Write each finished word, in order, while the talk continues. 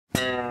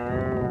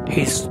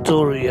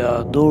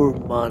Historia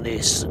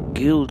Normannis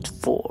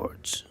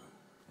Guildford.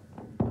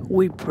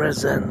 We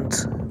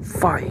present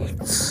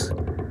fights,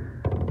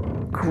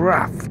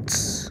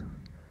 crafts,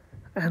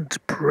 and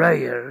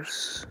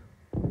prayers,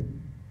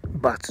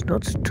 but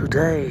not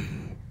today.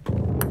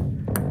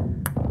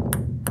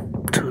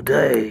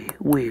 Today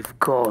we've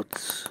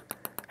got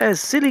a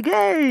silly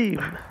game.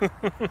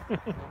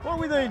 What are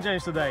we doing,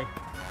 James, today?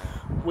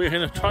 We're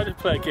going to try to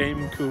play a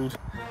game called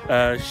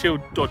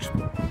Shield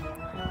Dodgeball.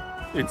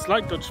 It's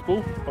like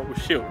dodgeball, but with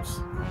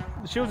shields.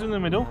 The shield's in the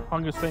middle,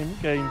 Hunger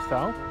game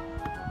style.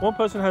 One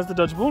person has the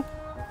dodgeball,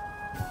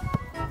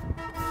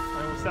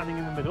 and we're standing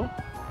in the middle.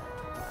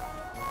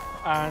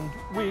 And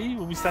we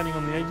will be standing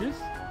on the edges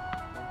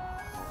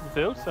of the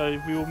field,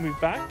 so we will move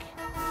back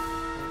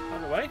out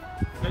of the way.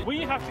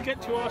 We have to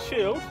get to our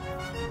shield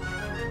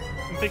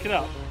and pick it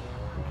up,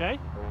 okay?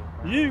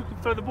 You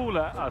can throw the ball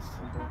at us.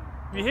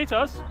 If you hit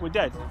us, we're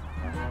dead,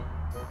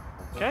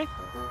 okay?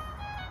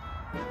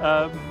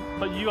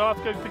 But you have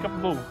to go pick up the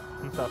ball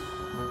and stuff,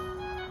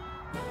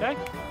 okay?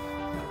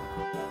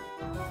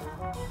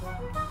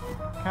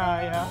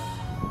 Kaya,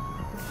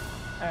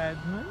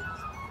 Edmund,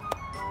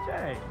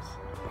 James,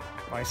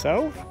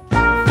 myself.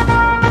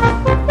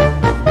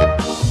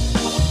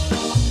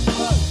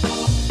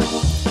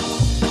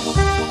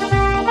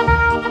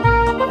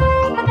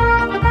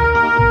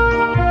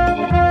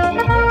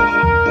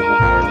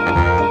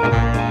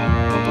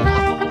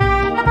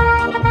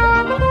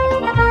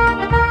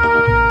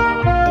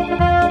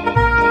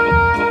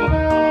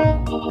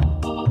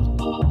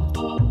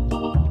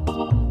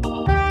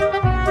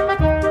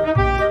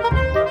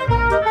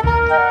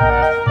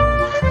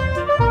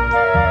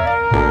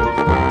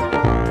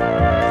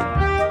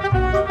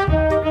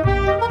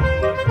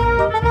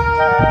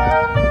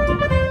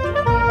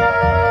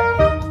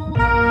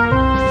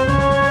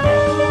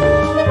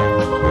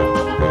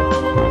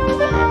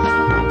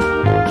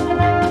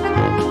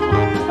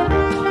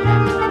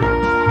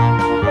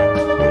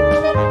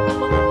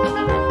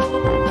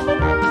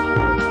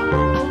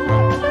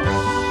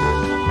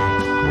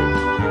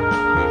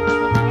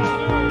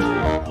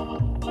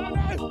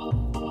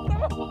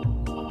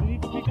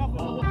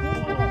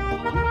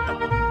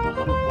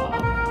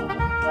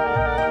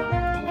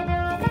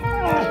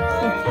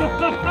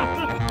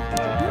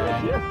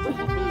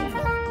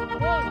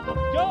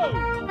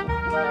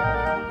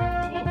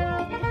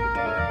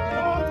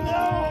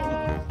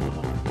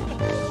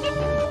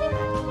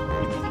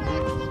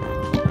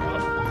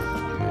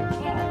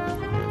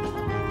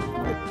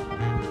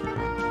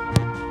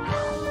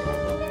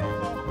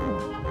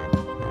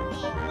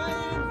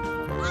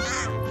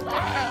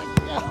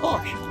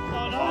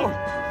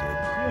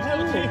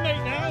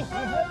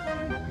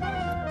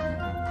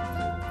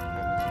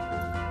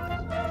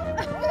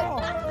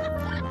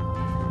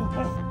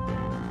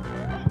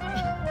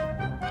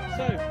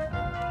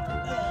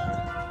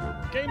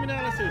 Game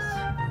analysis.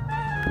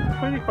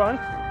 Pretty fun.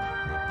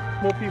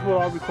 More people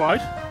are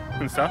required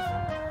and stuff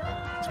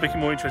to make it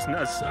more interesting.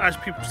 As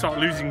people start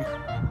losing,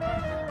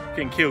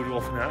 getting killed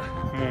often,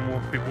 more and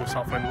more people will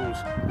start throwing balls.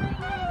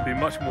 It'll be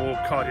much more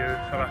cardio,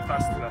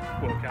 faster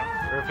workout.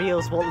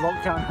 Reveals what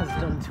lockdown has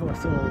done to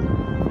us all.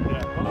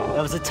 Yeah.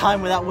 There was a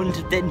time where that wouldn't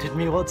have dented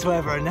me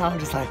whatsoever, and now I'm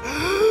just like.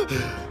 Did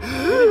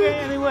you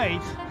gain any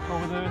weight?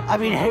 I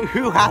mean,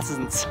 who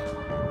hasn't?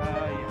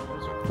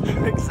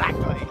 Yeah.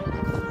 Exactly.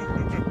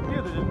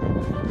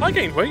 I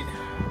gained weight.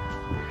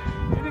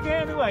 Did you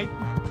gain any weight?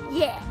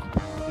 Yeah.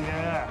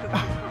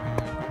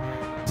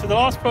 Yeah. So the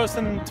last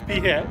person to be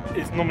hit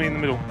is normally in the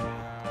middle,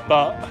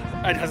 but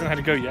Ed hasn't had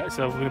to go yet,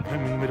 so we're going to put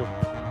him in the middle.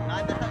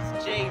 Neither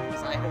has James,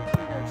 I hope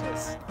you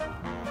notice.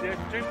 Yeah,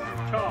 James is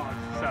in charge,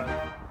 so.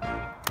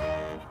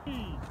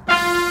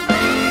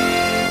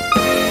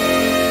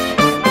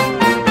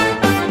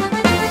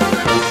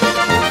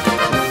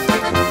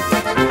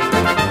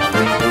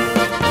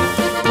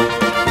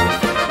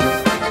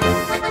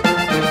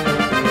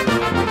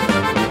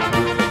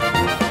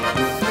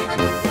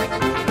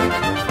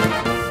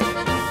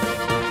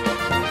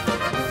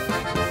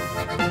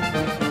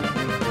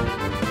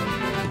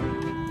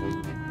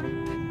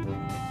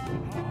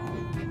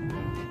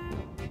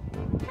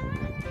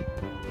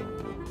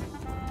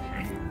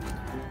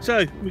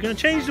 So we're going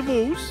to change the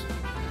rules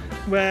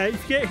where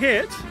if you get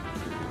hit,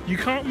 you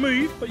can't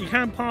move, but you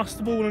can pass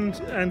the ball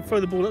and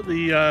throw the ball at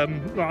the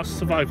last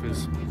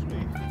survivors.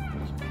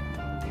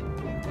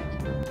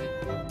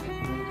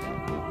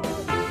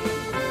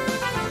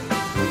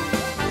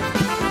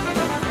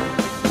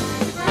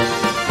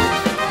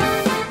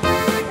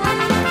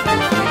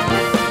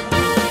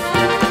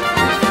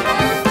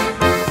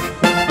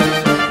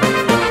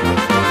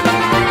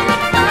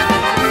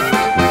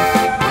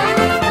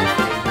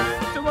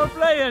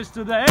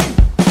 Today.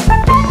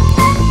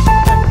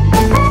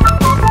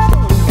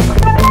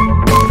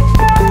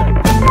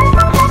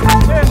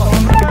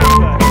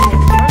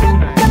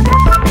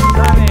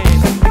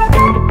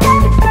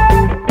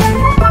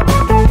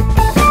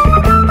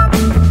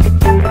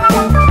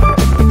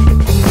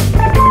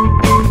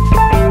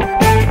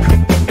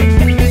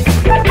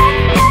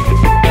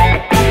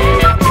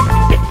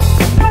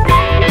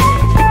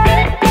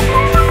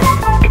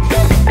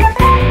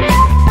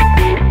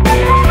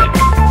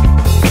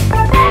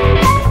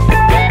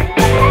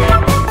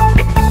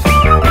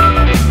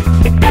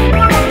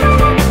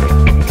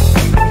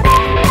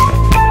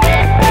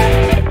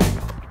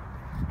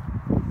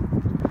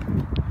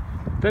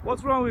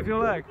 What's wrong with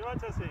your leg? You right,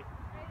 Tessie?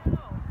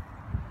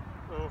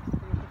 Oh.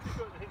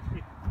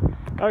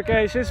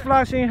 Okay, she's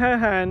flashing her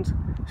hand.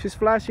 She's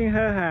flashing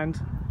her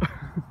hand.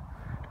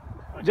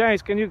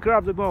 James, can you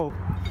grab the ball?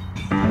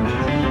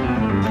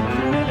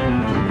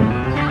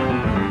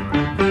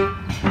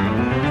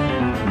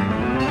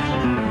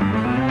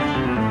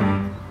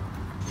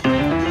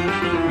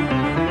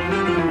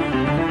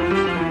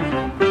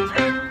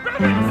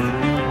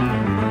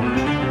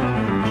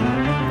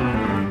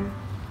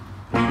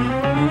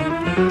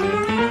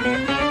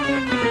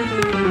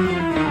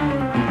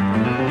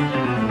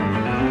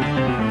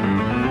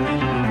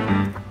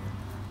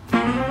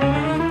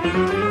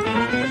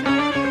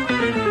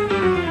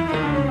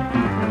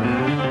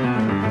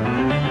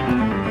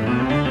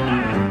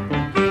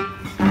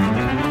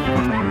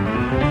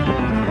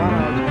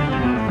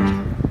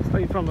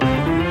 From the...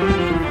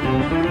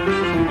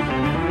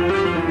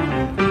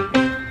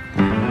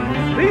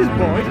 These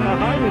boys are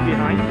hiding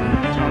behind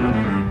each other.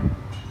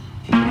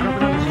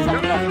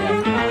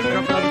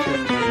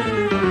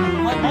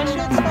 My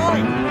shirt's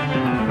fine.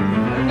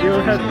 You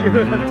have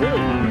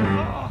two.